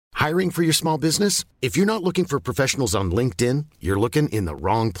Hiring for your small business? If you're not looking for professionals on LinkedIn, you're looking in the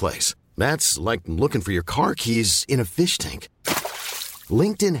wrong place. That's like looking for your car keys in a fish tank.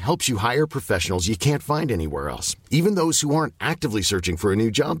 LinkedIn helps you hire professionals you can't find anywhere else, even those who aren't actively searching for a new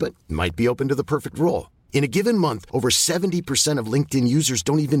job but might be open to the perfect role. In a given month, over 70% of LinkedIn users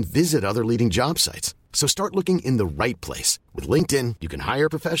don't even visit other leading job sites. So start looking in the right place. With LinkedIn, you can hire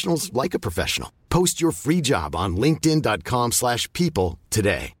professionals like a professional. Post your free job on linkedin.com/people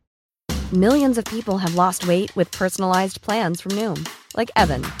today. Millions of people have lost weight with personalized plans from Noom. Like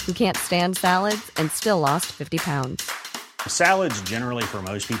Evan, who can't stand salads and still lost 50 pounds. Salads generally for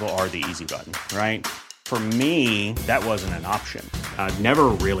most people are the easy button, right? For me, that wasn't an option. I never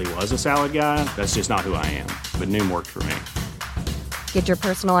really was a salad guy. That's just not who I am. But Noom worked for me. Get your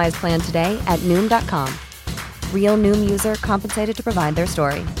personalized plan today at Noom.com. Real Noom user compensated to provide their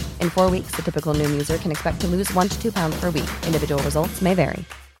story. In 4 weeks, the typical Noom user can expect to lose 1 to 2 pounds per week. Individual results may vary.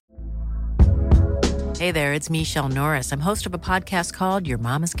 Hey there, it's Michelle Norris. I'm host of a podcast called Your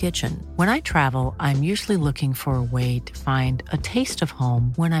Mama's Kitchen. When I travel, I'm usually looking for a way to find a taste of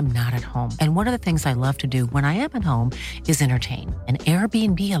home when I'm not at home. And one of the things I love to do when I am at home is entertain. And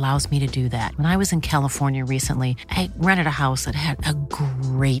Airbnb allows me to do that. When I was in California recently, I rented a house that had a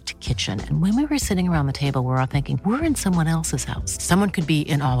great kitchen. And when we were sitting around the table, we're all thinking, we're in someone else's house. Someone could be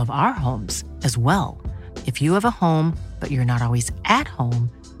in all of our homes as well. If you have a home, but you're not always at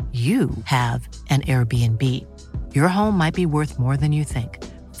home, you have an Airbnb. Your home might be worth more than you think.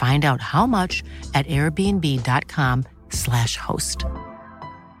 Find out how much at airbnb.com/host.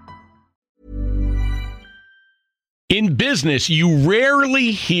 In business, you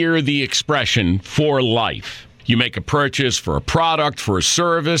rarely hear the expression for life. You make a purchase for a product, for a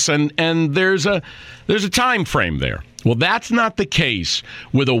service, and there's a time frame there. Well, that's not the case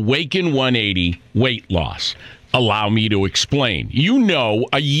with Awaken 180 weight loss. Allow me to explain. You know,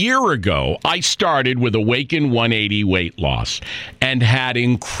 a year ago, I started with Awaken 180 weight loss and had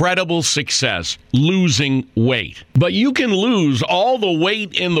incredible success losing weight. But you can lose all the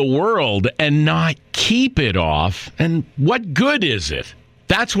weight in the world and not keep it off. And what good is it?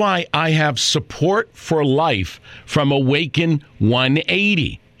 That's why I have support for life from Awaken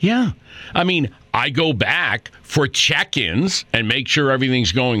 180. Yeah. I mean, I go back for check-ins and make sure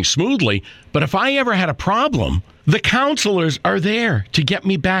everything's going smoothly. But if I ever had a problem, the counselors are there to get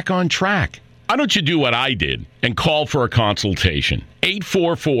me back on track. Why don't you do what I did and call for a consultation?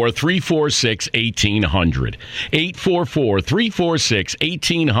 844-346-1800.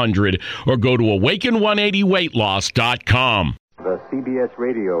 844-346-1800 or go to awaken180weightloss.com. The CBS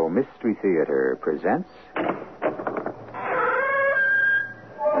Radio Mystery Theater presents...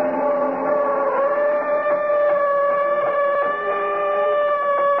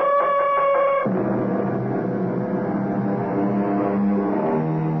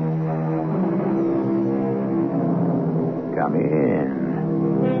 Come in.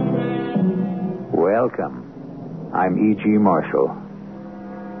 Welcome. I'm E.G. Marshall.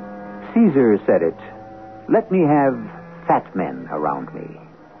 Caesar said it. Let me have fat men around me.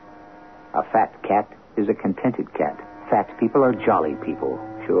 A fat cat is a contented cat. Fat people are jolly people.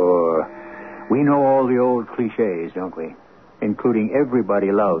 Sure. We know all the old cliches, don't we? Including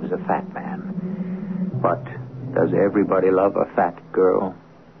everybody loves a fat man. But does everybody love a fat girl?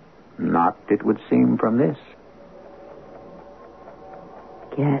 Not, it would seem, from this.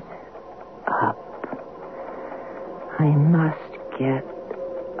 Get up. I must get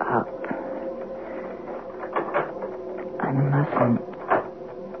up. I mustn't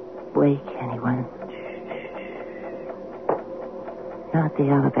wake anyone. Not the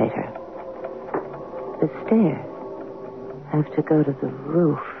elevator. The stairs. Have to go to the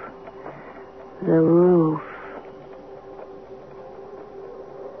roof. The roof.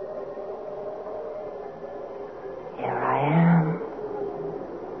 Here I am.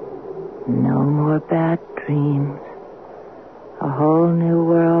 No more bad dreams. A whole new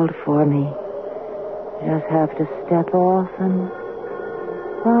world for me. Just have to step off and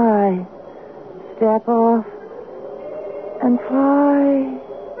fly. Step off and fly.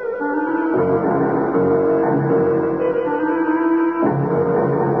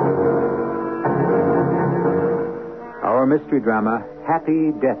 Our mystery drama,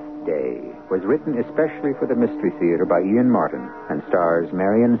 Happy Death Day, was written especially for the Mystery Theater by Ian Martin and stars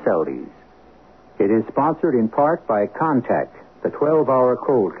Marion Seldes. It is sponsored in part by Contact, the 12-hour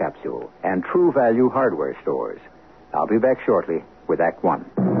cold capsule, and True Value hardware stores. I'll be back shortly with Act One.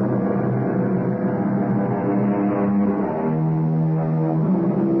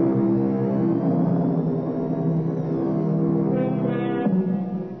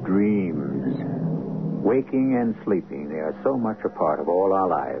 waking and sleeping, they are so much a part of all our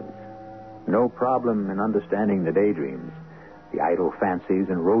lives. No problem in understanding the daydreams, the idle fancies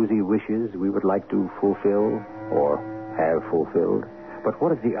and rosy wishes we would like to fulfill or have fulfilled. But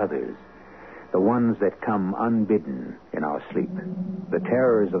what of the others? The ones that come unbidden in our sleep. The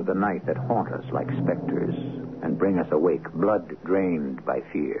terrors of the night that haunt us like specters and bring us awake, blood drained by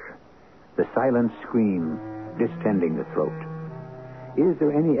fear. The silent scream distending the throat. Is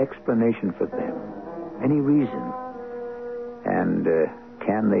there any explanation for them? Any reason? And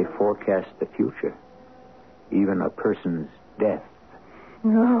can they forecast the future? Even a person's death?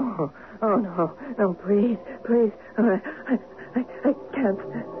 No. Oh, no. No, please. I can't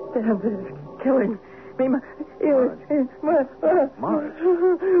stand this. Killing me.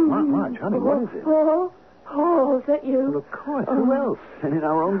 Marge, honey, what is it? Paul, is that you? Well, of course. Who else? And in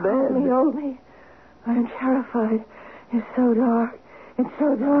our own bed. Hold me. I'm terrified. It's so dark. It's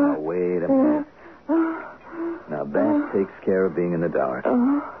so dark. Now, wait a minute. Now, that takes care of being in the dark.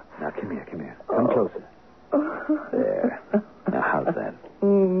 Now, come here. Come closer. There. Now, how's that?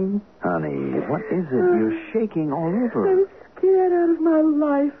 Honey, what is it? You're shaking all over. I'm scared out of my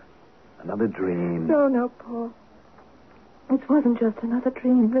life. Another dream. No, Paul. This wasn't just another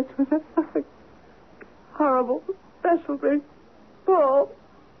dream. This was a horrible, special dream. Paul,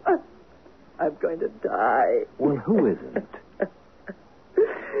 I'm going to die. Well, who isn't?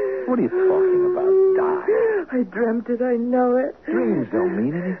 What are you talking about? Die? I dreamt it. I know it. Dreams don't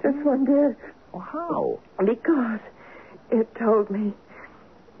mean anything. This one did. Well, how? Because it told me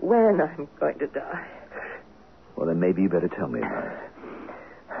when I'm going to die. Well, then maybe you better tell me about it.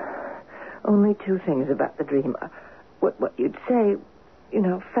 Only two things about the dream. What you'd say,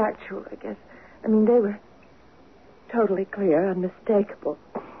 factual, I guess. I mean, they were totally clear, unmistakable.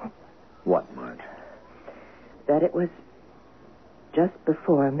 What, Marge? That it was just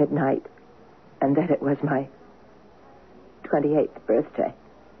before midnight, and that it was my 28th birthday.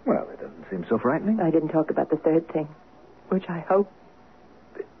 Well, it doesn't seem so frightening. I didn't talk about the third thing, which I hope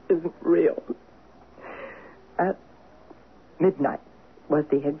isn't real. At midnight was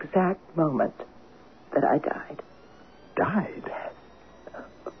the exact moment that I died. Died?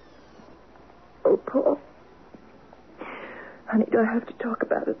 Oh, Paul. Honey, do I have to talk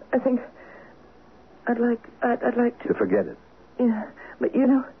about it? I think I'd like to... To forget it. Yeah, but you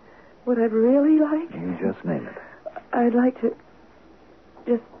know what I'd really like? You just name it. I'd like to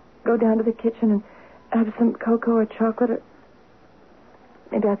just go down to the kitchen and have some cocoa or chocolate, or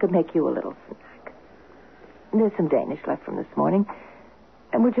maybe I could make you a little snack. There's some Danish left from this morning,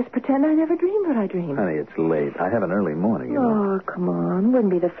 and we'll just pretend I never dreamed what I dreamed. Honey, it's late. I have an early morning, you know. Oh, come on. Wouldn't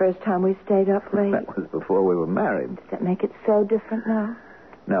be the first time we stayed up late. That was before we were married. Does that make it so different now?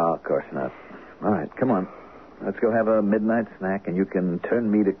 No, of course not. All right, come on. Let's go have a midnight snack, and you can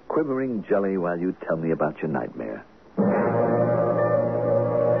turn me to quivering jelly while you tell me about your nightmare.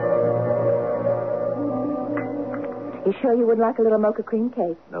 You sure you would like a little mocha cream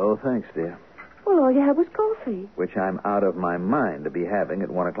cake? No, thanks, dear. Well, all you had was coffee. Which I'm out of my mind to be having at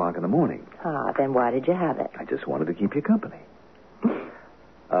 1 o'clock in the morning. Ah, then why did you have it? I just wanted to keep you company.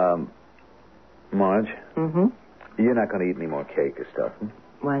 Marge? Mm-hmm? You're not going to eat any more cake or stuff, hmm?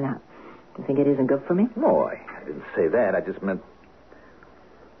 Why not? You think it isn't good for me? No, I didn't say that. I just meant...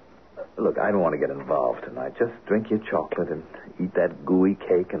 Look, I don't want to get involved tonight. Just drink your chocolate and eat that gooey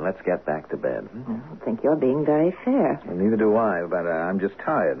cake, and let's get back to bed. Hmm? I don't think you're being very fair. Well, neither do I, but I'm just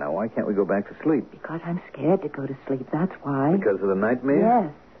tired. Now, why can't we go back to sleep? Because I'm scared to go to sleep, that's why. Because of the nightmare?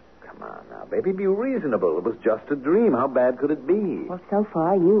 Yes. Come on now, baby, be reasonable. It was just a dream. How bad could it be? Well, so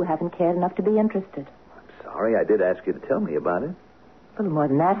far, you haven't cared enough to be interested. I'm sorry. I did ask you to tell me about it. A little more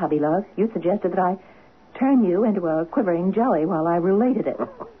than that, hubby love. You suggested that I turn you into a quivering jelly while I related it.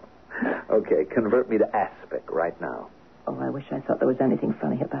 Okay, convert me to aspic right now. Oh, I wish I thought there was anything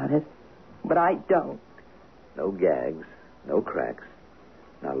funny about it. But I don't. No gags, no cracks.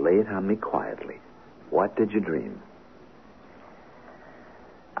 Now lay it on me quietly. What did you dream?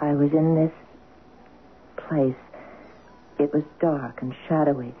 I was in this place. It was dark and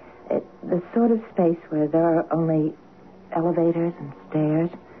shadowy. The sort of space where there are only elevators and stairs.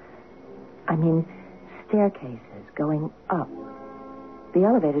 I mean, staircases going up. The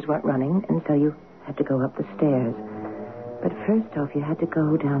elevators weren't running, and so you had to go up the stairs. But first off, you had to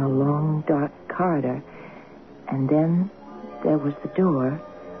go down a long, dark corridor, and then there was the door,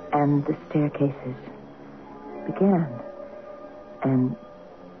 and the staircases began. And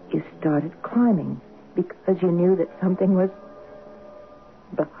you started climbing because you knew that something was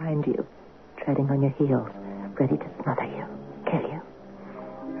behind you, treading on your heels, ready to smother you, kill you.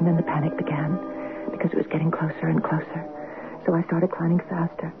 And then the panic began because it was getting closer and closer. So I started climbing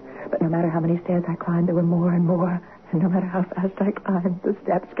faster. But no matter how many stairs I climbed, there were more and more. And no matter how fast I climbed, the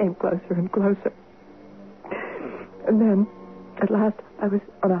steps came closer and closer. And then, at last, I was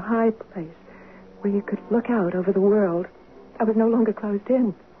on a high place where you could look out over the world. I was no longer closed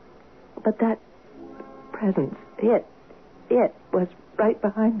in. But that presence, it was right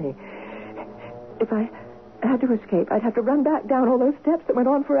behind me. If I had to escape, I'd have to run back down all those steps that went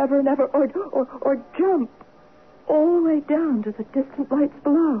on forever and ever, or jump all the way down to the distant lights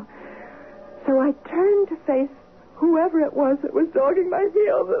below. So I turned to face whoever it was that was dogging my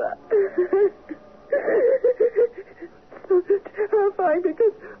heels. So terrifying,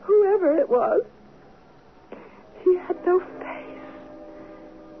 because whoever it was, he had no face.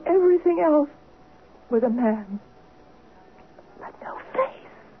 Everything else was a man, but no face.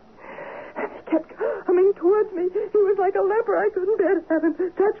 And he kept coming towards me. He was like a leper. I couldn't bear to have him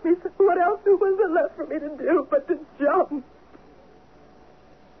touch me. So what else was there left for me to do but to jump?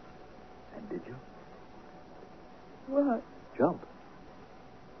 And did you? What? Jump.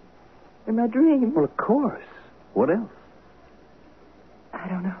 In my dream? Well, of course. What else? I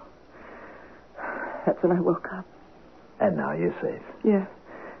don't know. That's when I woke up. And now you're safe. Yeah.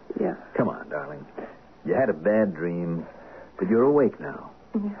 Come on, darling. You had a bad dream, but you're awake now.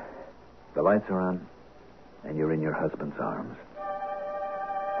 Yeah. The lights are on, and you're in your husband's arms.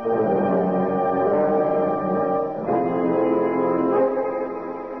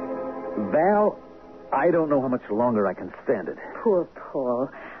 Val, I don't know how much longer I can stand it. Poor Paul.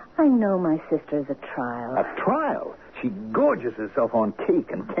 I know my sister's a trial. A trial? She gorges herself on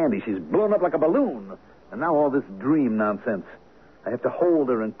cake and candy. She's blown up like a balloon. And now all this dream nonsense. I have to hold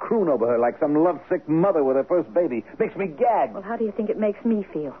her and croon over her like some lovesick mother with her first baby. Makes me gag. Well, how do you think it makes me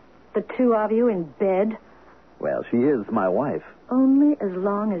feel? The two of you in bed? Well, she is my wife. Only as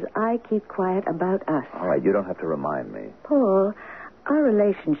long as I keep quiet about us. All right, you don't have to remind me. Paul, our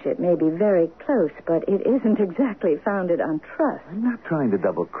relationship may be very close, but it isn't exactly founded on trust. I'm not trying to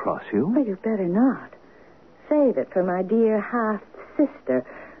double-cross you. Well, you better not. Save it for my dear half-sister,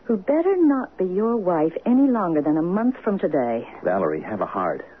 who better not be your wife any longer than a month from today. Valerie, have a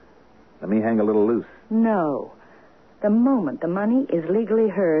heart. Let me hang a little loose. No. The moment the money is legally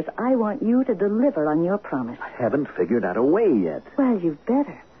hers, I want you to deliver on your promise. I haven't figured out a way yet. Well, you'd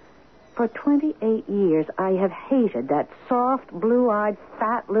better. For 28 years, I have hated that soft, blue-eyed,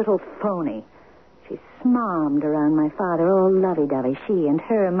 fat little phony. She smommed around my father, all lovey-dovey, she and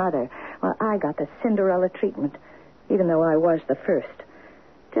her mother. Well, I got the Cinderella treatment, even though I was the first.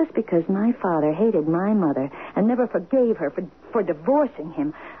 Just because my father hated my mother and never forgave her for divorcing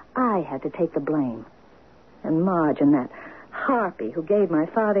him, I had to take the blame. And Marge and that harpy who gave my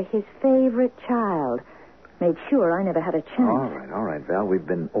father his favorite child made sure I never had a chance. All right, Val. We've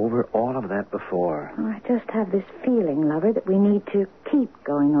been over all of that before. Oh, I just have this feeling, lover, that we need to keep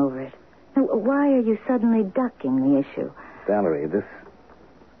going over it. Now, why are you suddenly ducking the issue? Valerie, this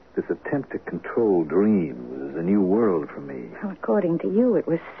attempt to control dreams is a new world for me. Well, according to you, it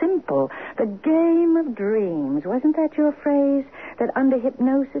was simple. The game of dreams. Wasn't that your phrase? That under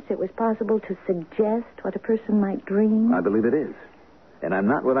hypnosis it was possible to suggest what a person might dream? I believe it is. And I'm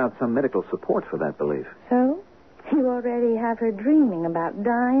not without some medical support for that belief. So? You already have her dreaming about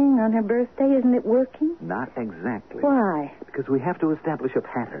dying on her birthday. Isn't it working? Not exactly. Why? Because we have to establish a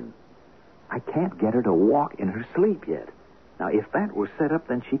pattern. I can't get her to walk in her sleep yet. Now, if that were set up,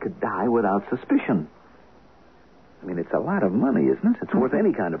 then she could die without suspicion. I mean, it's a lot of money, isn't it? It's worth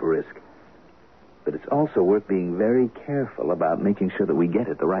any kind of risk. But it's also worth being very careful about making sure that we get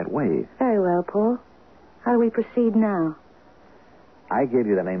it the right way. Very well, Paul. How do we proceed now? I gave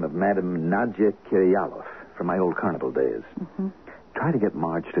you the name of Madame Nadja Kiryalov from my old carnival days. Mm-hmm. Try to get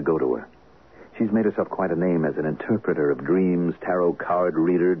Marge to go to her. She's made herself quite a name as an interpreter of dreams, tarot card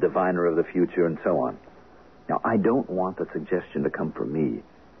reader, diviner of the future, and so on. Now, I don't want the suggestion to come from me.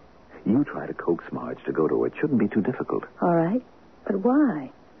 You try to coax Marge to go to her. It shouldn't be too difficult. All right. But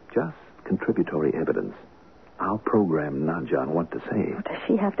why? Just contributory evidence. I'll program Nadja on what to say. Does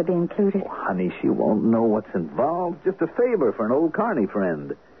she have to be included? Oh, honey, she won't know what's involved. Just a favor for an old carny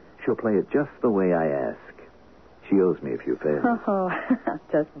friend. She'll play it just the way I ask. She owes me a few favors. Oh,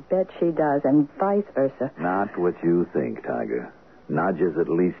 just bet she does, and vice versa. Not what you think, Tiger. Nadja's at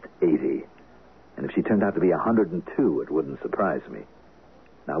least 80. And if she turned out to be 102, it wouldn't surprise me.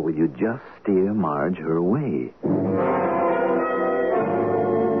 Now, will you just steer Marge her way?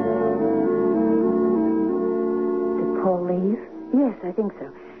 Did Paul leave? Yes, I think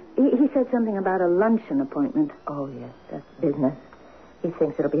so. He said something about a luncheon appointment. Oh, yes, that's business. He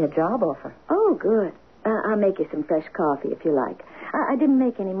thinks it'll be a job offer. Oh, good. I'll make you some fresh coffee if you like. I didn't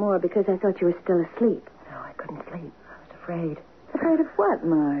make any more because I thought you were still asleep. No, I couldn't sleep. I was afraid. Afraid of what,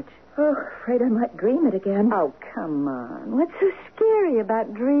 Marge? Oh, afraid I might dream it again. Oh, come on. What's so scary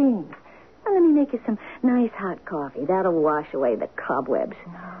about dreams? Well, let me make you some nice hot coffee. That'll wash away the cobwebs.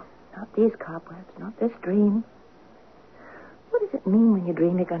 No, not these cobwebs, not this dream. What does it mean when you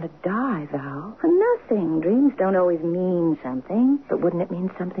dream you're going to die, Val? Nothing. Dreams don't always mean something. But wouldn't it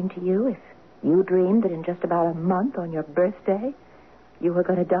mean something to you if you dreamed that in just about a month on your birthday you were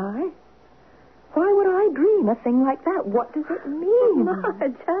going to die? Why would I dream a thing like that? What does it mean?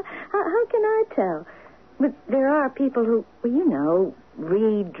 Marge, how can I tell? But there are people who, well, you know,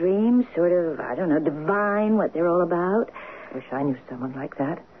 read dreams, sort of, I don't know, divine what they're all about. Wish I knew someone like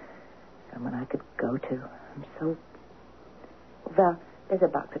that. Someone I could go to. I'm so... Val, there's a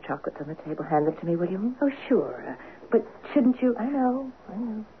box of chocolates on the table. Hand them to me, will you? Oh, sure. But shouldn't you... I know.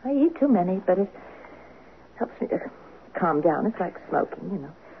 I eat too many, but it helps me to calm down. It's like smoking, you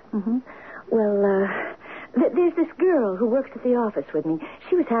know. Mm-hmm. Well, there's this girl who works at the office with me.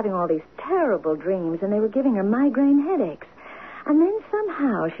 She was having all these terrible dreams, and they were giving her migraine headaches. And then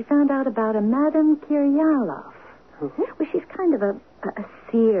somehow she found out about a Madame Kiryalov. Mm-hmm. Well, she's kind of a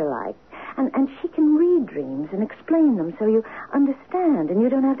seer-like. And she can read dreams and explain them so you understand and you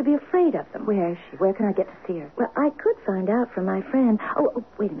don't have to be afraid of them. Where is she? Where can I get to see her? Well, I could find out from my friend. Oh,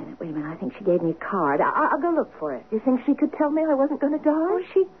 wait a minute. I think she gave me a card. I'll go look for it. You think she could tell me I wasn't going to die? Oh,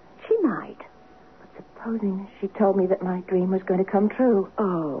 she might. But supposing she told me that my dream was going to come true.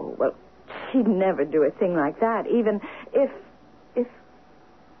 Oh, well, she'd never do a thing like that, even if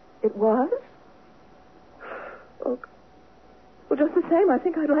it was? Oh, well, just the same, I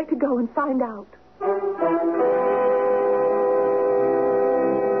think I'd like to go and find out.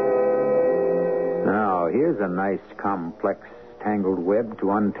 Now, here's a nice, complex, tangled web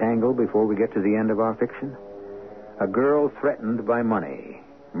to untangle before we get to the end of our fiction. A girl threatened by money,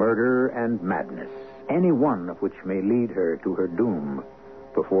 murder, and madness, any one of which may lead her to her doom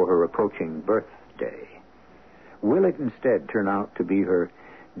before her approaching birthday. Will it instead turn out to be her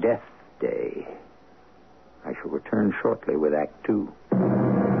death day? I shall return shortly with Act 2.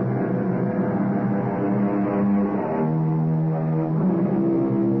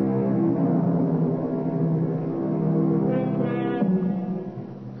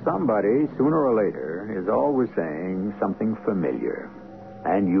 Somebody, sooner or later, is always saying something familiar,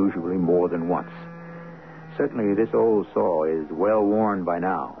 and usually more than once. Certainly this old saw is well worn by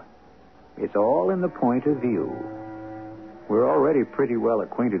now. It's all in the point of view. We're already pretty well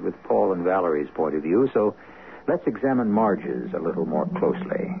acquainted with Paul and Valerie's point of view, so let's examine Marge's a little more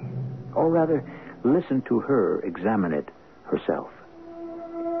closely. Or rather, listen to her examine it herself.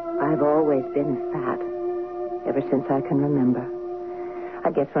 I've always been fat, ever since I can remember.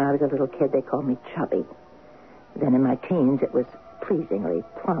 I guess when I was a little kid, they called me chubby. Then in my teens, it was pleasingly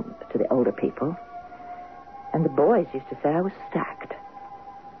plump to the older people. And the boys used to say I was stacked.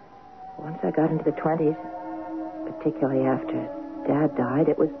 Once I got into the 20s, particularly after Dad died,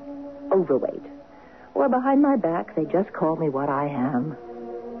 it was overweight. Or behind my back, they just called me what I am,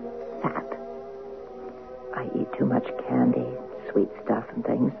 fat. I eat too much candy, sweet stuff and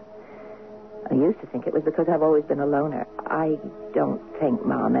things. I used to think it was because I've always been a loner. I don't think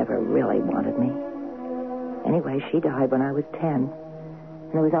Mom ever really wanted me. Anyway, she died when I was 10,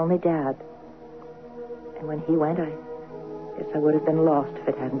 and it was only Dad. And when he went, I guess I would have been lost if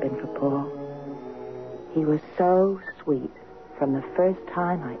it hadn't been for Paul. He was so sweet from the first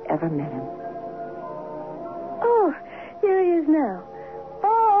time I ever met him. Oh, here he is now.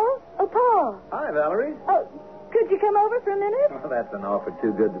 Paul? Oh, Paul. Hi, Valerie. Oh, could you come over for a minute? Well, that's an offer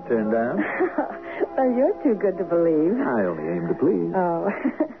too good to turn down. Well, you're too good to believe. I only aim to please. Oh,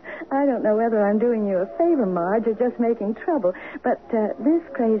 I don't know whether I'm doing you a favor, Marge, or just making trouble, but this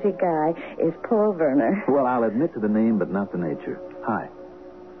crazy guy is Paul Werner. Well, I'll admit to the name, but not the nature. Hi.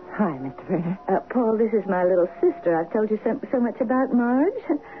 Hi, Mr. Werner. Paul, this is my little sister. I've told you so much about Marge.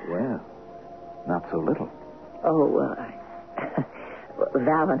 Well, not so little. Oh,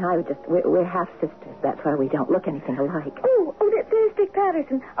 Val and I we're half-sisters. That's why we don't look anything alike. Oh, there's Dick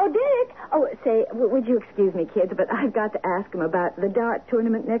Patterson. Oh, Dick. Oh, say, would you excuse me, kids, but I've got to ask him about the dart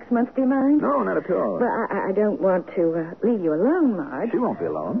tournament next month. Do you mind? No, not at all. Well, I don't want to leave you alone, Marge. She won't be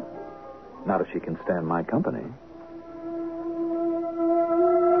alone. Not if she can stand my company.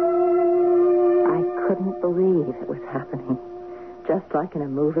 I couldn't believe it was happening. Just like in a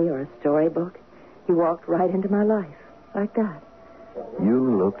movie or a storybook, he walked right into my life, like that.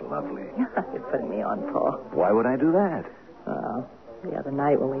 You look lovely. You're putting me on, Paul. Why would I do that? The other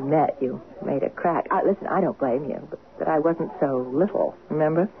night when we met, you made a crack. Listen, I don't blame you, but I wasn't so little,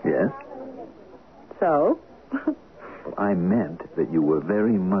 remember? Yes? So? Well, I meant that you were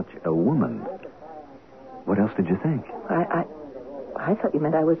very much a woman. What else did you think? I thought you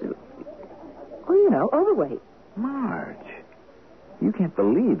meant I was, overweight. Marge, you can't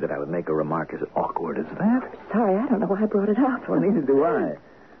believe that I would make a remark as awkward as that. Sorry, I don't know why I brought it up. Well, neither do I.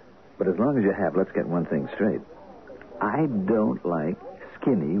 But as long as you have, let's get one thing straight. I don't like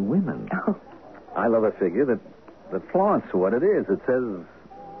skinny women. Oh. I love a figure that flaunts what it is. It says,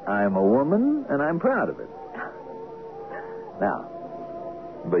 I'm a woman, and I'm proud of it. Now,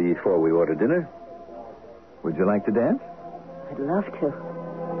 before we order dinner, would you like to dance? I'd love to.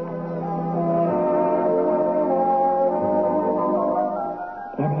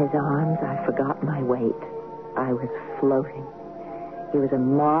 In his arms, I forgot my weight. I was floating. He was a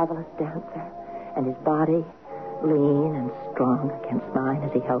marvelous dancer, and his body, lean and strong against mine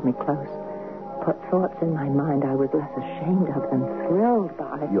as he held me close, put thoughts in my mind I was less ashamed of than thrilled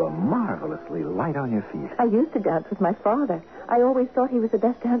by. You're marvelously light on your feet. I used to dance with my father. I always thought he was the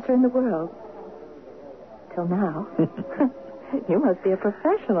best dancer in the world. Till now. You must be a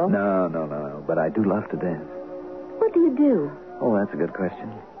professional. No. But I do love to dance. What do you do? Oh, that's a good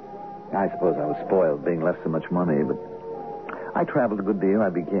question. I suppose I was spoiled being left so much money, but I traveled a good deal. I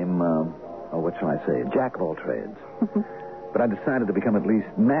became, what shall I say, jack of all trades. But I decided to become at least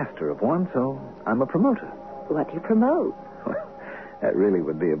master of one, so I'm a promoter. What do you promote? That really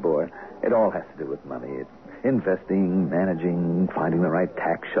would be a bore. It all has to do with money. It's investing, managing, finding the right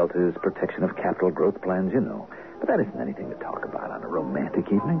tax shelters, protection of capital growth plans, you know. But that isn't anything to talk about on a romantic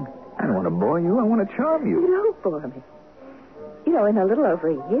evening. I don't want to bore you. I want to charm you. You don't bore me. In a little over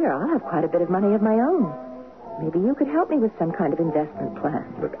a year, I'll have quite a bit of money of my own. Maybe you could help me with some kind of investment plan.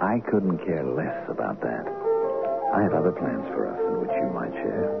 Look, I couldn't care less about that. I have other plans for us in which you might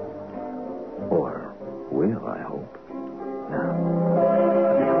share. Or will, I hope. Now,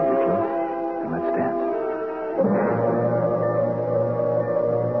 let me hold you close and let's dance.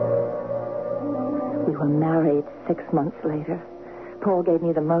 We were married 6 months later. Paul gave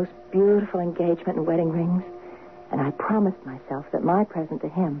me the most beautiful engagement and wedding rings, and I promised myself that my present to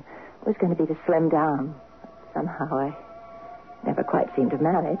him was going to be to slim down. Somehow I never quite seemed to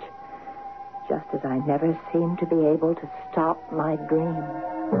manage, just as I never seemed to be able to stop my dream.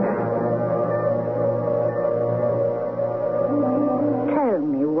 Tell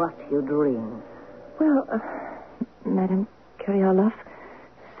me what you dream. Well, Madame Kyrioloff,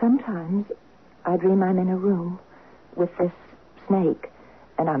 sometimes I dream I'm in a room with this snake,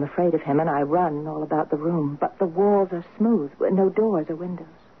 and I'm afraid of him, and I run all about the room, but the walls are smooth, no doors or windows.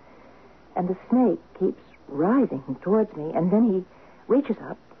 And the snake keeps rising towards me, and then he reaches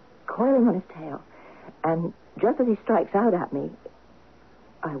up, coiling on his tail, and just as he strikes out at me,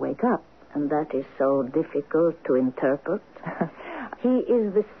 I wake up. And that is so difficult to interpret. He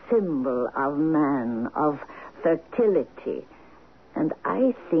is the symbol of man, of fertility. And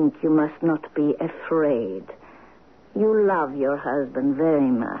I think you must not be afraid. You love your husband very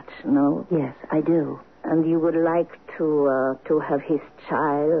much, no? Yes, I do. And you would like to have his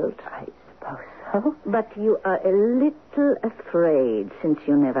child? I suppose so. But you are a little afraid since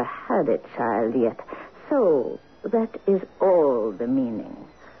you never had a child yet. So that is all the meaning.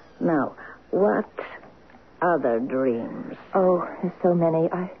 Now, what other dreams? Oh, there's so many.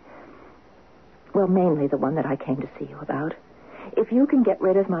 Mainly the one that I came to see you about. If you can get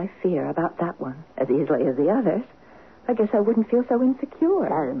rid of my fear about that one as easily as the others, I guess I wouldn't feel so insecure.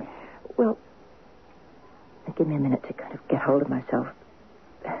 Tell me. Well, give me a minute to kind of get hold of myself.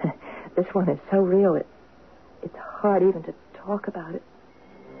 This one is so real, it's hard even to talk about it.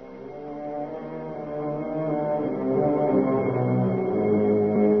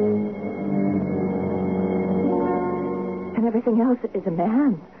 And everything else is a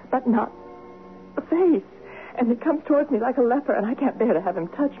man, but not a face. And he comes towards me like a leper, and I can't bear to have him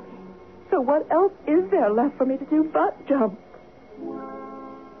touch me. So what else is there left for me to do but jump?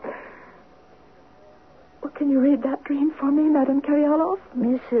 Well, can you read that dream for me, Madame Kyrioloff?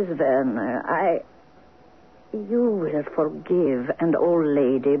 Mrs. Werner, you will forgive an old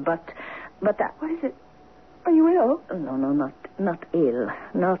lady, but What is it? Are you ill? No, not ill.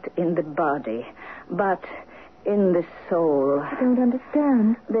 Not in the body, but in the soul. I don't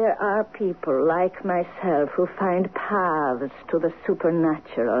understand. There are people like myself who find paths to the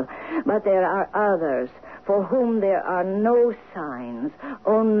supernatural, but there are others for whom there are no signs,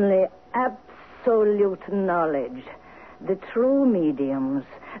 only absolute knowledge. The true mediums,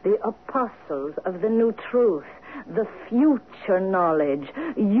 the apostles of the new truth, the future knowledge.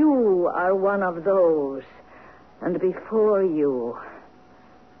 You are one of those. And before you,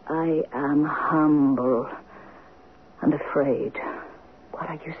 I am humble and afraid. What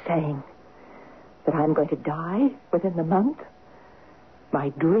are you saying? That I'm going to die within the month? My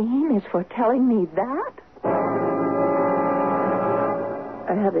dream is foretelling me that?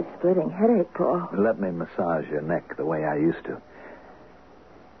 I have a splitting headache, Paul. Let me massage your neck the way I used to.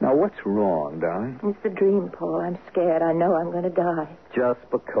 Now, what's wrong, darling? It's the dream, Paul. I'm scared. I know I'm going to die. Just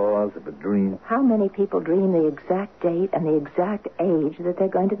because of a dream? How many people dream the exact date and the exact age that they're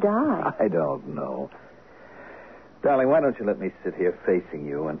going to die? I don't know. Darling, why don't you let me sit here facing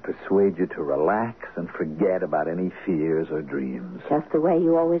you and persuade you to relax and forget about any fears or dreams? Just the way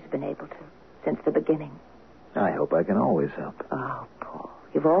you've always been able to, since the beginning. I hope I can always help. Oh, Paul,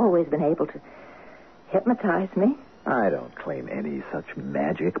 you've always been able to hypnotize me. I don't claim any such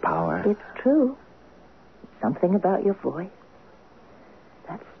magic power. It's true. Something about your voice.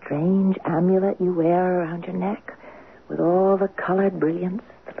 That strange amulet you wear around your neck with all the colored brilliance,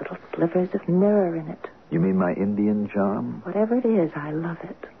 the little slivers of mirror in it. You mean my Indian charm? Whatever it is, I love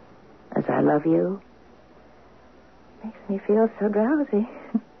it. As I love you. Makes me feel so drowsy.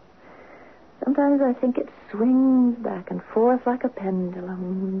 Sometimes I think it swings back and forth like a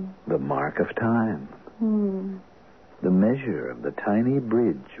pendulum. The mark of time. The measure of the tiny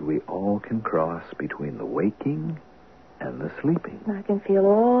bridge we all can cross between the waking and the sleeping. I can feel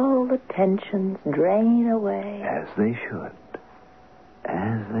all the tensions drain away. As they should.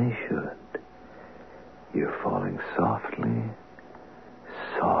 As they should. You're falling softly,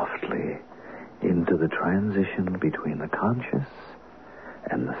 softly into the transition between the conscious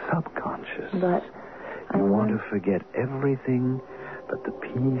and the subconscious. But you want to forget everything but the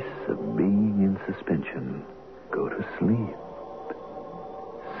peace of being in suspension. Go to sleep.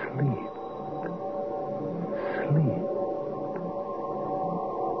 Sleep. Sleep.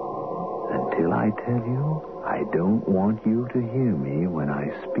 Until I tell you, I don't want you to hear me when I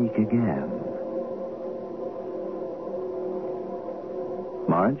speak again.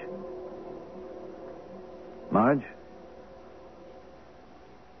 Marge? Marge?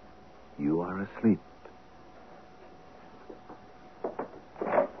 You are asleep.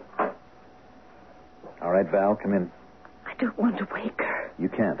 All right, Val, come in. I don't want to wake her. You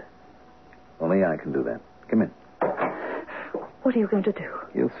can't. Only I can do that. Come in. What are you going to do?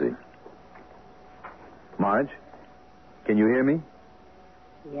 You'll see. Marge, can you hear me?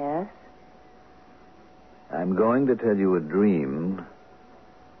 Yes? I'm going to tell you a dream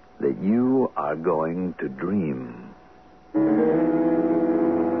that you are going to dream.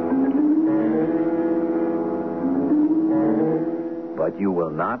 But you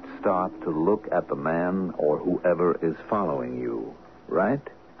will not stop to look at the man or whoever is following you, right?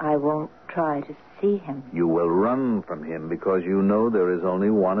 I won't try to see him. You will run from him because you know there is only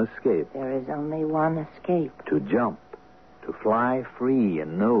one escape. There is only one escape. To jump, to fly free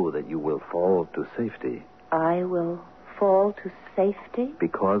and know that you will fall to safety. I will fall to safety?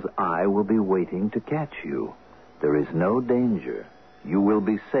 Because I will be waiting to catch you. There is no danger. You will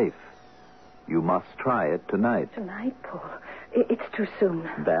be safe. You must try it tonight. Tonight, Paul? It's too soon.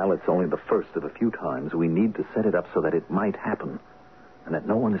 Val, it's only the first of a few times. We need to set it up so that it might happen. And that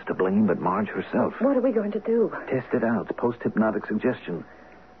no one is to blame but Marge herself. What are we going to do? Test it out. It's post-hypnotic suggestion.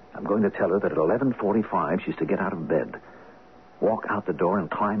 I'm going to tell her that at 11:45 she's to get out of bed. Walk out the door and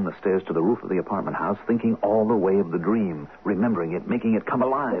climb the stairs to the roof of the apartment house, thinking all the way of the dream, remembering it, making it come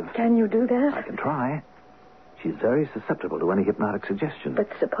alive. Can you do that? I can try. She's very susceptible to any hypnotic suggestion. But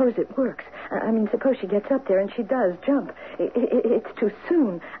suppose it works. Suppose she gets up there and she does jump. It's too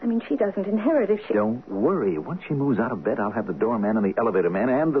soon. She doesn't inherit if she... Don't worry. Once she moves out of bed, I'll have the doorman and the elevator man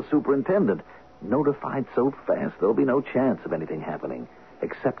and the superintendent notified so fast there'll be no chance of anything happening,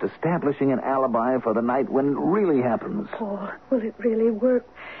 except establishing an alibi for the night when it really happens. Paul, will it really work?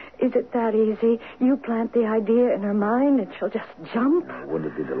 Is it that easy? You plant the idea in her mind and she'll just jump?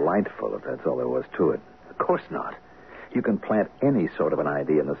 Wouldn't it be delightful if that's all there was to it? Of course not. You can plant any sort of an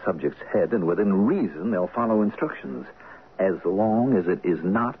idea in the subject's head, and within reason, they'll follow instructions, as long as it is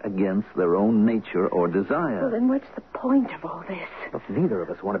not against their own nature or desire. Well, then what's the point of all this? Look, neither of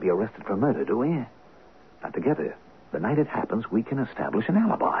us want to be arrested for murder, do we? Now, together, the night it happens, we can establish an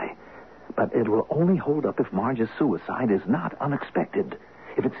alibi. But it will only hold up if Marge's suicide is not unexpected,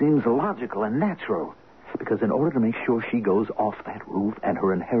 if it seems logical and natural. Because in order to make sure she goes off that roof and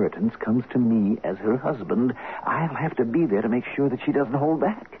her inheritance comes to me as her husband, I'll have to be there to make sure that she doesn't hold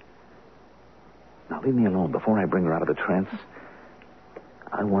back. Now, leave me alone before I bring her out of the trance.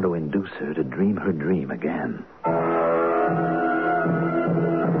 I want to induce her to dream her dream again.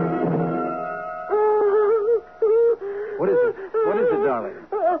 What is it? What is it, darling?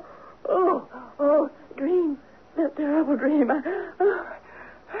 Dream. That terrible dream.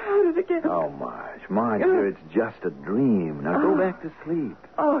 How did it get... Oh, Marge, dear, it's just a dream. Now go back to sleep.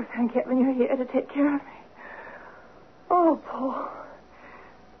 Oh, thank heaven you're here to take care of me. Oh, Paul.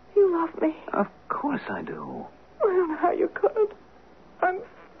 You love me. Of course I do. I don't know how you could. I'm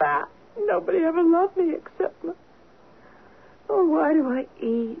fat. Nobody ever loved me except my... Oh, why do I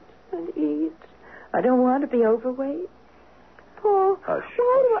eat and eat? I don't want to be overweight. Paul, Hush,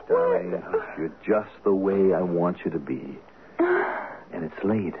 why do I... darling. Hush. You're just the way I want you to be. And it's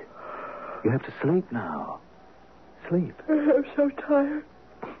late. You have to sleep now. Sleep. I'm so tired.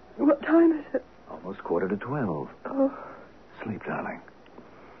 What time is it? Almost 11:45. Oh. Sleep, darling.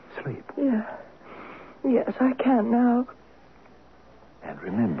 Sleep. Yeah. Yes, I can now. And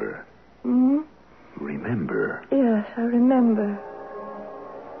remember. Hmm? Remember. Yes, I remember.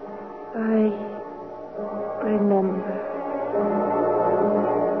 I remember.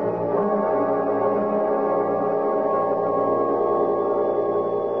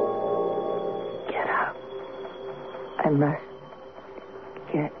 Get up. I must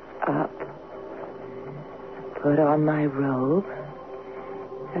get up. Put on my robe.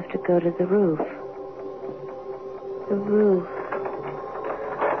 Have to go to the roof. The roof.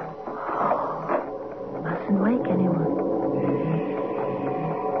 Mustn't wake anyone.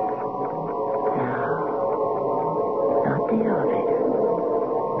 No. Not the elevator.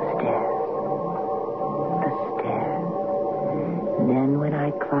 The stairs. The stairs. And then when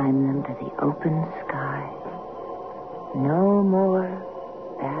I climb them to the open sky, no more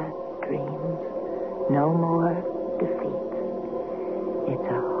bad dreams. No more defeats. It's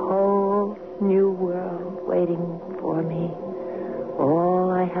a whole new world waiting for me.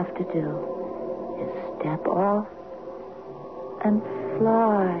 All I have to do is step off and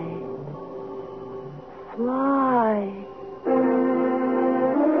fly. Fly.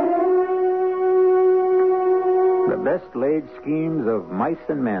 The best laid schemes of mice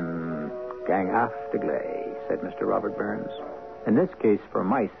and men gang aft gley, said Mr. Robert Burns. In this case, for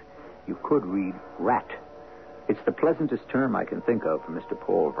mice, you could read rat. It's the pleasantest term I can think of for Mr.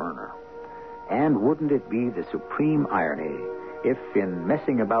 Paul Werner. And wouldn't it be the supreme irony if, in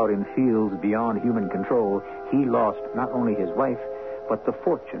messing about in fields beyond human control, he lost not only his wife, but the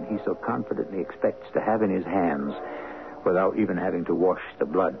fortune he so confidently expects to have in his hands without even having to wash the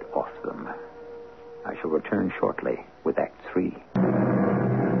blood off them. I shall return shortly with Act 3.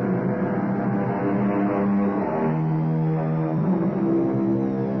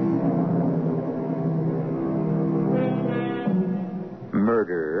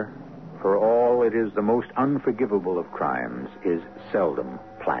 Murder, for all it is the most unforgivable of crimes, is seldom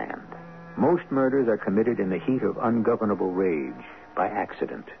planned. Most murders are committed in the heat of ungovernable rage, by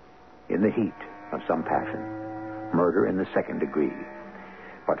accident, in the heat of some passion. Murder in the second degree.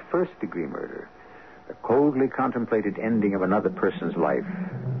 But first-degree murder, the coldly contemplated ending of another person's life,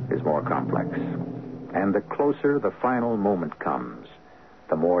 is more complex. And the closer the final moment comes,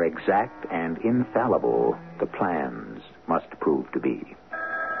 the more exact and infallible the plans must prove to be.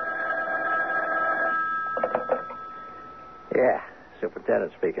 Yeah,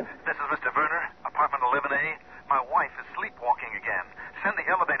 Superintendent speaking. This is Mr. Werner, apartment 11A. My wife is sleepwalking again. Send the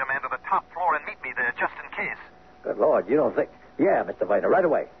elevator man to the top floor and meet me there just in case. Good Lord, you don't think... Yeah, Mr. Viner, right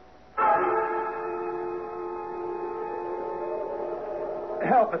away.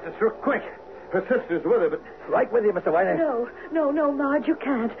 Help, Mrs. Rook, quick. Her sister's with her, but... Right with you, Mr. Viner. No, Marge, you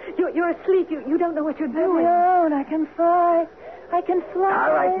can't. You're asleep. You don't know what you're doing. On your own. I can fly. All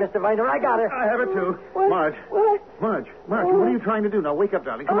right, Mr. Viner, I got her. I have her, too. What? Marge. What? Marge, what are you trying to do now? Wake up,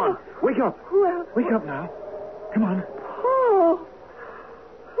 darling. Come on. Wake up. Well, Wake up now. Come on. Oh.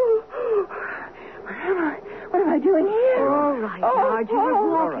 What am I doing here? All right, Marge. You're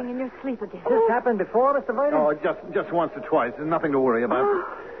walking in your sleep again. Has this happened before, Mr. Viner? Oh, just once or twice. There's nothing to worry about.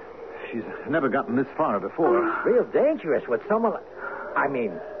 She's never gotten this far before. Real dangerous with someone... I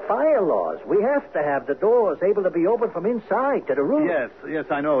mean, fire laws. We have to have the doors able to be opened from inside to the roof. Yes,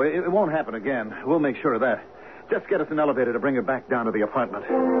 I know. It won't happen again. We'll make sure of that. Just get us an elevator to bring her back down to the apartment.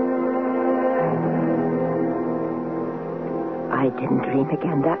 I didn't dream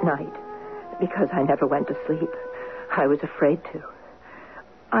again that night because I never went to sleep. I was afraid to.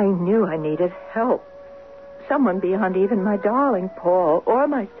 I knew I needed help. Someone beyond even my darling Paul or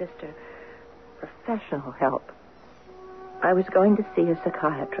my sister. Professional help. I was going to see a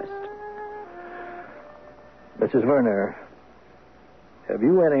psychiatrist. Mrs. Werner, have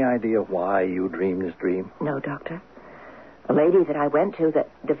you any idea why you dreamed this dream? No, Doctor. A lady that I went to that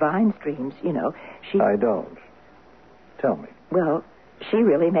divines dreams, she... I don't. Tell me. Well, she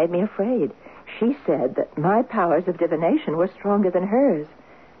really made me afraid. She said that my powers of divination were stronger than hers.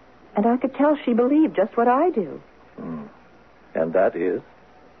 And I could tell she believed just what I do. And that is?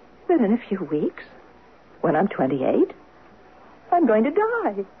 That in a few weeks, when I'm 28, I'm going to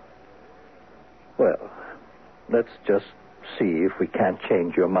die. Well, let's just see if we can't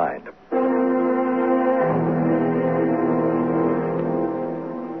change your mind.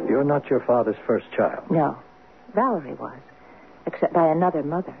 You're not your father's first child. No. Valerie was. Except by another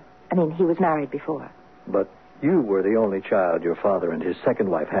mother. I mean, he was married before. But you were the only child your father and his second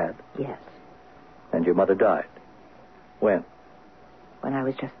wife had. Yes. And your mother died. When? When I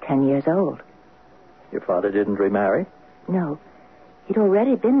was just 10 years old. Your father didn't remarry? No. He'd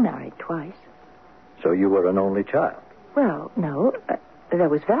already been married twice. So you were an only child? Well, no. There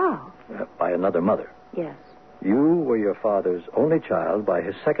was Val. By another mother? Yes. You were your father's only child by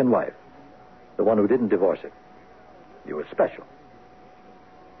his second wife. The one who didn't divorce him. You were special.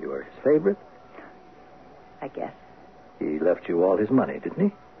 You were his favorite? I guess. He left you all his money,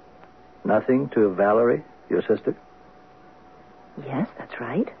 didn't he? Nothing to Valerie, your sister? Yes, that's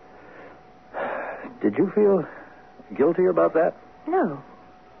right. Did you feel guilty about that? No,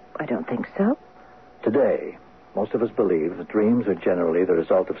 I don't think so. Today, most of us believe that dreams are generally the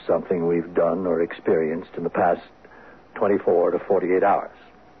result of something we've done or experienced in the past 24 to 48 hours.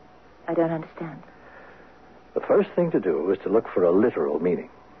 I don't understand. The first thing to do is to look for a literal meaning.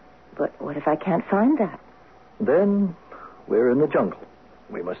 But what if I can't find that? Then we're in the jungle.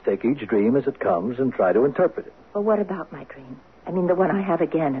 We must take each dream as it comes and try to interpret it. Well, what about my dream? I mean, the one I have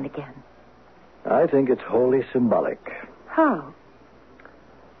again and again. I think it's wholly symbolic. How?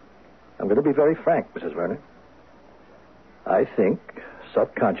 I'm going to be very frank, Mrs. Vernon. I think,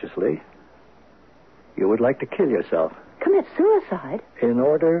 subconsciously, you would like to kill yourself. Commit suicide? In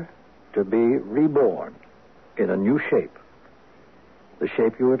order to be reborn in a new shape. The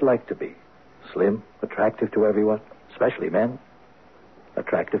shape you would like to be. Slim, attractive to everyone, especially men.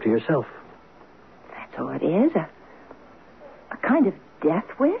 Attractive to yourself. That's all it is? A kind of death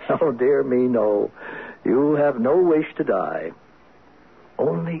wish? Oh, dear me, no. You have no wish to die.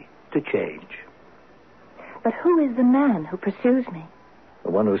 Only to change. But who is the man who pursues me? The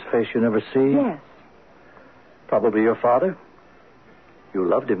one whose face you never see? Yes. Probably your father. You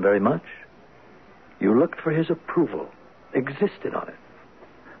loved him very much. You looked for his approval, existed on it.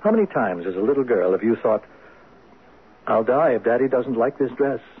 How many times as a little girl have you thought, I'll die if Daddy doesn't like this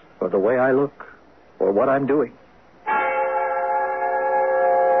dress, or the way I look, or what I'm doing?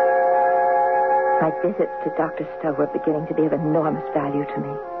 My visits to Dr. Stowe were beginning to be of enormous value to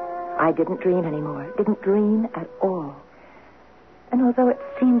me. I didn't dream anymore. Didn't dream at all. And although it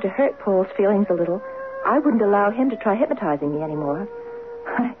seemed to hurt Paul's feelings a little, I wouldn't allow him to try hypnotizing me anymore.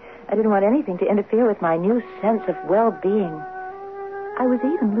 I didn't want anything to interfere with my new sense of well-being. I was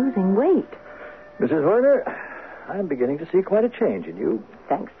even losing weight. Mrs. Werner, I'm beginning to see quite a change in you.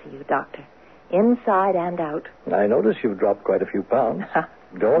 Thanks to you, Doctor. Inside and out. I notice you've dropped quite a few pounds.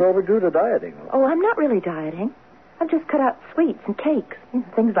 Don't overdo the dieting. Oh, I'm not really dieting. I've just cut out sweets and cakes,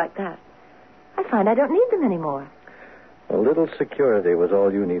 things like that. I find I don't need them anymore. A little security was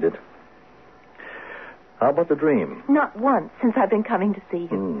all you needed. How about the dream? Not once since I've been coming to see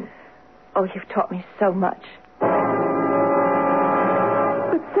you. Oh, you've taught me so much. But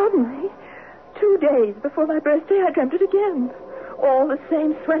suddenly, 2 days before my birthday, I dreamt it again. All the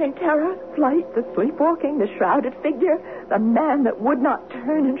same sweating terror, flight, the sleepwalking, the shrouded figure, the man that would not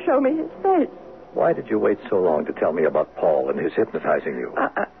turn and show me his face. Why did you wait so long to tell me about Paul and his hypnotizing you?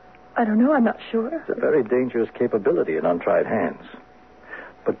 I don't know. I'm not sure. It's a very dangerous capability in untried hands.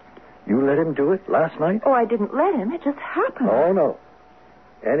 But you let him do it last night? Oh, I didn't let him. It just happened. Oh, no.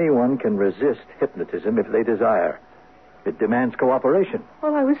 Anyone can resist hypnotism if they desire. It demands cooperation.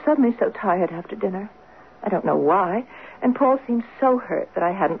 Well, I was suddenly so tired after dinner. I don't know why. And Paul seemed so hurt that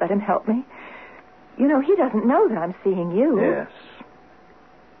I hadn't let him help me. You know, he doesn't know that I'm seeing you. Yes.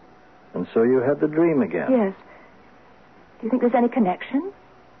 And so you had the dream again. Yes. Do you think there's any connection?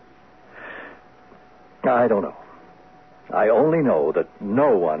 I don't know. I only know that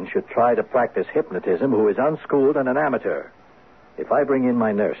no one should try to practice hypnotism who is unschooled and an amateur. If I bring in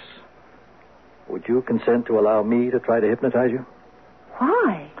my nurse, would you consent to allow me to try to hypnotize you?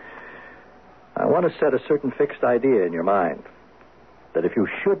 Why? I want to set a certain fixed idea in your mind. That if you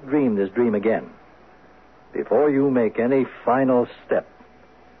should dream this dream again, before you make any final step,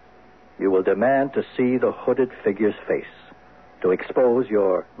 you will demand to see the hooded figure's face, to expose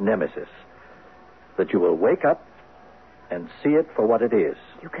your nemesis. That you will wake up and see it for what it is.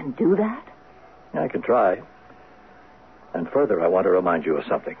 You can do that? I can try. And further, I want to remind you of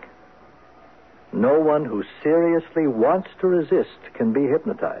something. No one who seriously wants to resist can be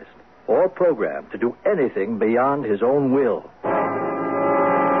hypnotized or programmed to do anything beyond his own will.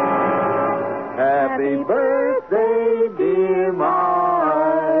 Happy birthday, dear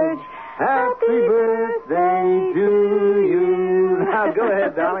Marge. Happy birthday to you. Now, go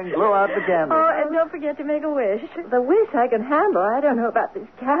ahead, darling. Blow out the candle. Oh, and don't forget to make a wish. The wish I can handle. I don't know about this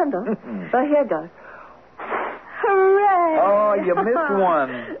candle. So here goes. Hooray! Oh, you missed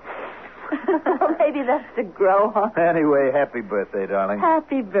one. Well, maybe that's to grow on. Anyway, happy birthday, darling.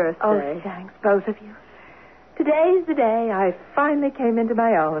 Happy birthday. Oh, thanks, both of you. Today's the day I finally came into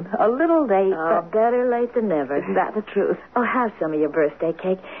my own. A little late, Oh, but... better late than never. Isn't that the truth? Oh, have some of your birthday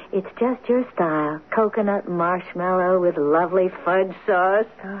cake. It's just your style. Coconut marshmallow with lovely fudge sauce.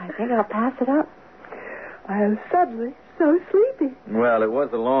 Oh, I think I'll pass it up. I am suddenly so sleepy. Well, it was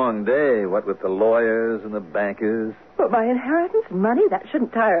a long day, what with the lawyers and the bankers. But my inheritance and money, that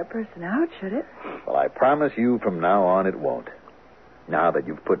shouldn't tire a person out, should it? Well, I promise you from now on it won't. Now that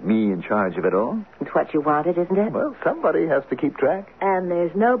you've put me in charge of it all. It's what you wanted, isn't it? Well, somebody has to keep track. And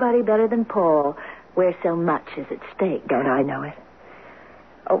there's nobody better than Paul, where so much is at stake. Don't I know it?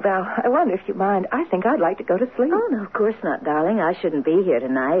 Oh, Val, I wonder if you mind. I think I'd like to go to sleep. Oh, no, of course not, darling. I shouldn't be here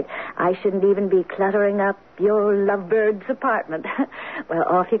tonight. I shouldn't even be cluttering up your lovebird's apartment. Well,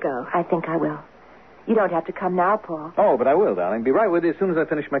 off you go. I think I will. You don't have to come now, Paul. Oh, but I will, darling. Be right with you as soon as I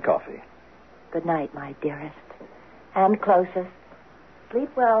finish my coffee. Good night, my dearest. And closest. Sleep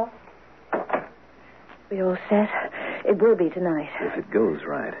well. We all set? It will be tonight. If it goes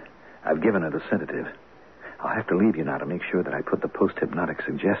right. I've given her the sedative. I'll have to leave you now to make sure that I put the post-hypnotic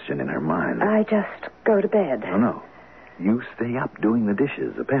suggestion in her mind. I just go to bed. No. You stay up doing the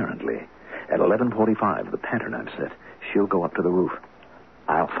dishes, apparently. At 11:45, the pattern I've set, she'll go up to the roof.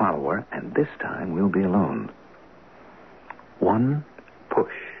 I'll follow her, and this time we'll be alone. One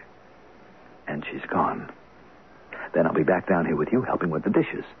push, and she's gone. Then I'll be back down here with you, helping with the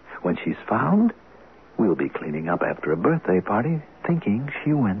dishes. When she's found, we'll be cleaning up after a birthday party, thinking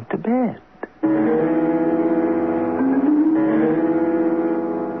she went to bed.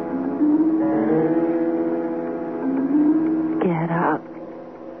 Get up.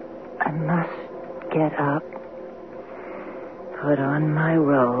 I must get up. Put on my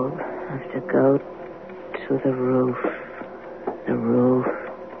robe. I have to go to the roof. The roof.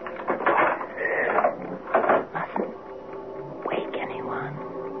 Mustn't wake anyone.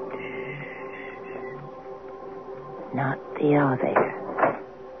 Not the elevator.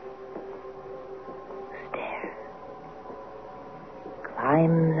 Stairs.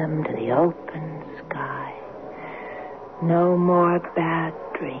 Climb them to the open sky. No more bad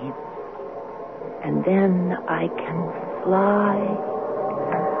dreams. And then I can fly.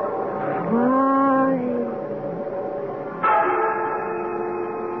 Fly.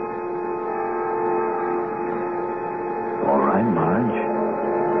 All right, Marge.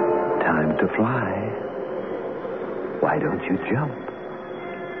 Time to fly. Why don't you jump?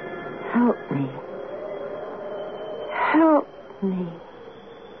 Help me. Help me.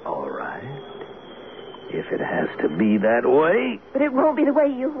 All right. If it has to be that way. But it won't be the way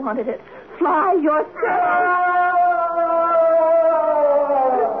you wanted it. Fly yourself.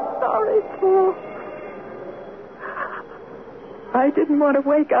 Sorry, Paul. I didn't want to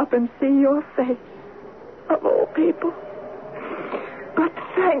wake up and see your face, of all people. But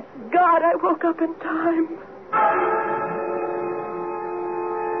thank God I woke up in time.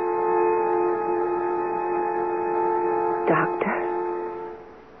 Doctor,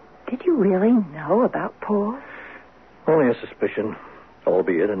 did you really know about Paul? Only a suspicion,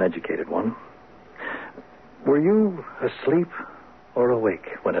 albeit an educated one. Were you asleep or awake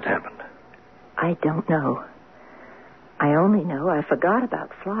when it happened? I don't know. I only know I forgot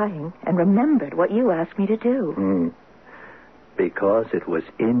about flying and remembered what you asked me to do. Because it was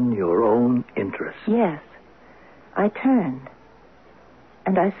in your own interest. Yes. I turned,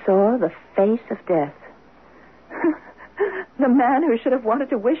 and I saw the face of death. The man who should have wanted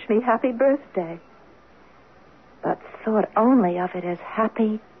to wish me happy birthday, but thought only of it as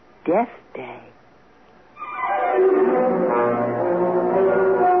happy death day.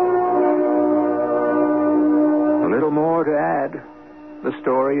 A little more to add. The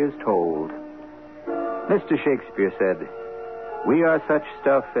story is told. Mr. Shakespeare said, "We are such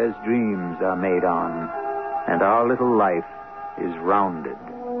stuff as dreams are made on, and our little life is rounded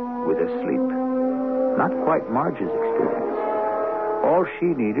with a sleep." Not quite Marge's experience. All she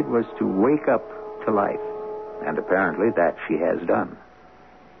needed was to wake up to life, and apparently that she has done.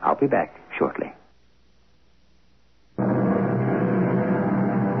 I'll be back shortly.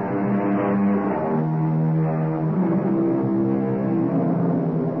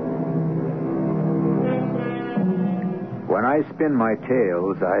 When I spin my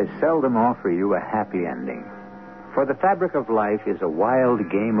tales, I seldom offer you a happy ending. For the fabric of life is a wild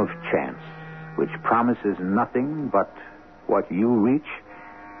game of chance, which promises nothing but what you reach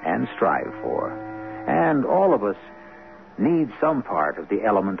and strive for. And all of us need some part of the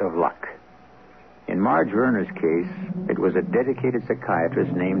element of luck. In Marge Werner's case, it was a dedicated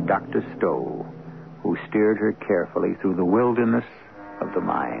psychiatrist named Dr. Stowe who who steered her carefully through the wilderness of the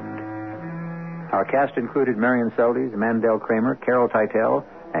mind. Our cast included Marion Seldes, Mandel Kramer, Carol Teitel,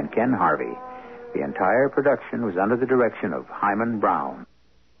 and Ken Harvey. The entire production was under the direction of Hyman Brown.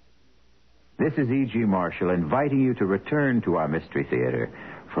 This is E.G. Marshall inviting you to return to our Mystery Theater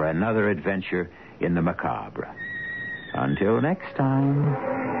for another adventure in the macabre. Until next time,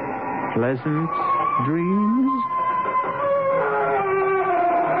 pleasant dreams.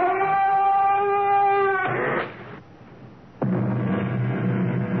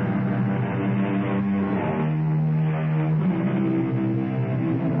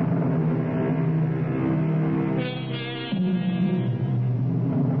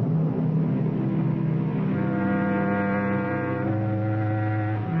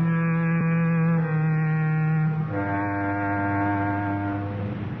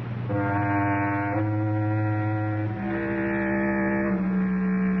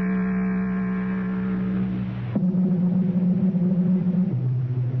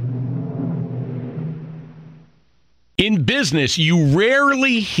 In business, you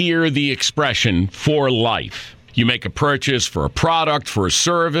rarely hear the expression for life. You make a purchase for a product, for a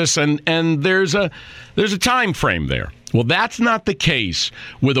service, and there's a time frame there. Well, that's not the case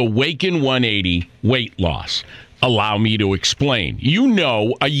with Awaken 180 weight loss. Allow me to explain. You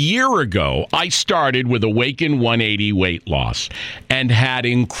know, a year ago, I started with Awaken 180 weight loss and had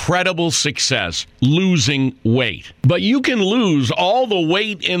incredible success losing weight. But you can lose all the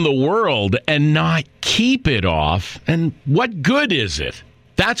weight in the world and not keep it off. And what good is it?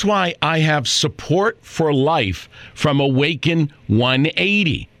 That's why I have support for life from Awaken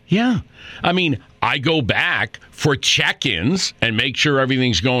 180. Yeah. I mean, I go back for check-ins and make sure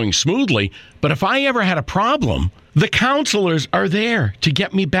everything's going smoothly. But if I ever had a problem, the counselors are there to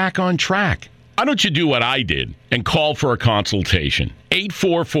get me back on track. Why don't you do what I did and call for a consultation?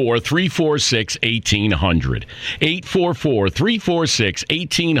 844-346-1800.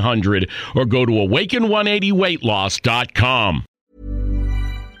 844-346-1800 or go to awaken180weightloss.com.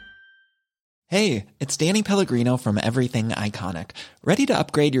 Hey, it's Danny Pellegrino from Everything Iconic. Ready to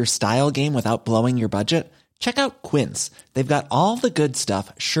upgrade your style game without blowing your budget? Check out Quince. They've got all the good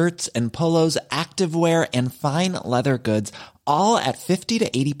stuff, shirts and polos, activewear, and fine leather goods, all at 50 to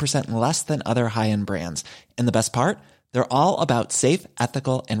 80% less than other high-end brands. And the best part? They're all about safe,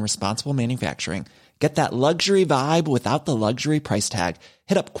 ethical, and responsible manufacturing. Get that luxury vibe without the luxury price tag.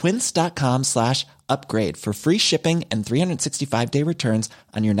 Hit up quince.com/upgrade for free shipping and 365-day returns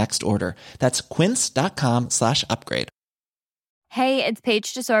on your next order. That's quince.com/upgrade. Hey, it's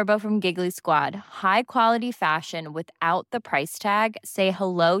Paige DeSorbo from Giggly Squad. High quality fashion without the price tag. Say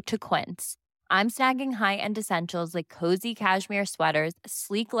hello to Quince. I'm snagging high-end essentials like cozy cashmere sweaters,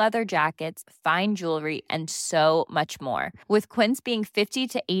 sleek leather jackets, fine jewelry, and so much more. With Quince being 50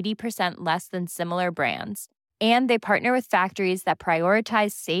 to 80% less than similar brands. And they partner with factories that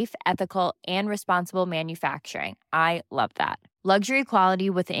prioritize safe, ethical, and responsible manufacturing. I love that. Luxury quality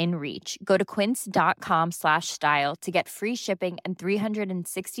within reach. Go to quince.com/style to get free shipping and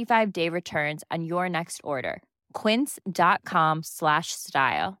 365-day returns on your next order.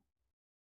 Quince.com/style.